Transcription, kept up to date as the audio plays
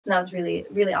And that was really,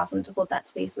 really awesome to hold that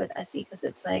space with Essie, because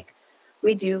it's like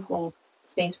we do hold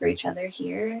space for each other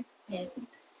here in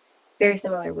very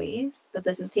similar ways, but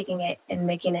this is taking it and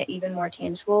making it even more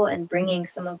tangible and bringing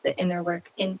some of the inner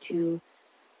work into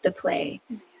the play.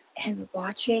 And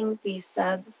watching these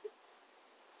subs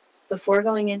before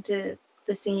going into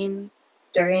the scene,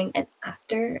 during and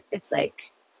after, it's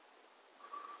like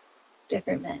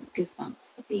different men.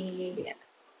 Goosebumps.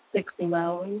 The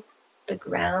glow, the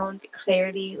ground, the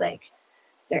clarity, like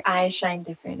their eyes shine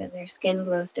different and their skin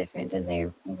glows different and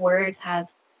their words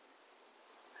have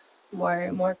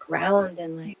more ground,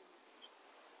 and like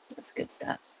that's good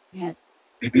stuff. Yeah.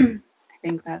 I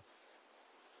think that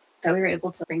we were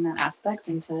able to bring that aspect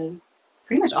into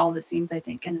pretty much all the scenes. I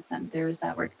think in a sense there was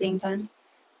that work being done,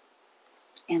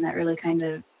 and that really kind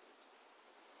of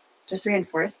just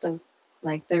reinforced of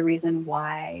like the reason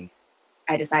why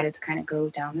I decided to kind of go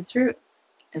down this route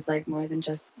is like more than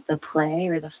just the play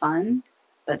or the fun,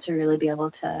 but to really be able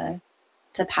to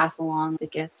pass along the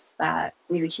gifts that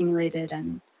we've accumulated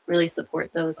and really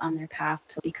support those on their path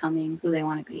to becoming who they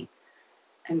want to be.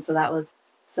 And so that was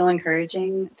so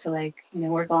encouraging to like, you know,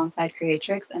 work alongside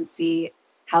Creatrix and see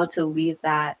how to weave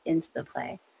that into the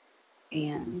play.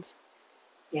 And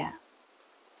yeah,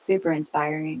 super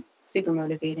inspiring, super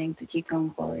motivating to keep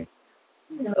going forward.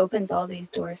 It opens all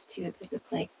these doors too, because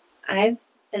it's like I've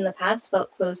in the past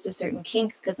felt closed to certain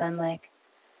kinks because I'm like,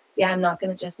 yeah, I'm not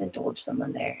going to just indulge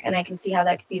someone there. And I can see how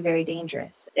that could be very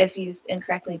dangerous if used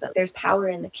incorrectly, but there's power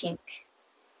in the kink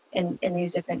in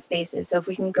these different spaces. So if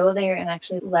we can go there and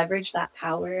actually leverage that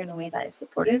power in a way that is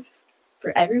supportive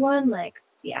for everyone, like,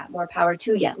 yeah, more power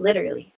to, yeah, literally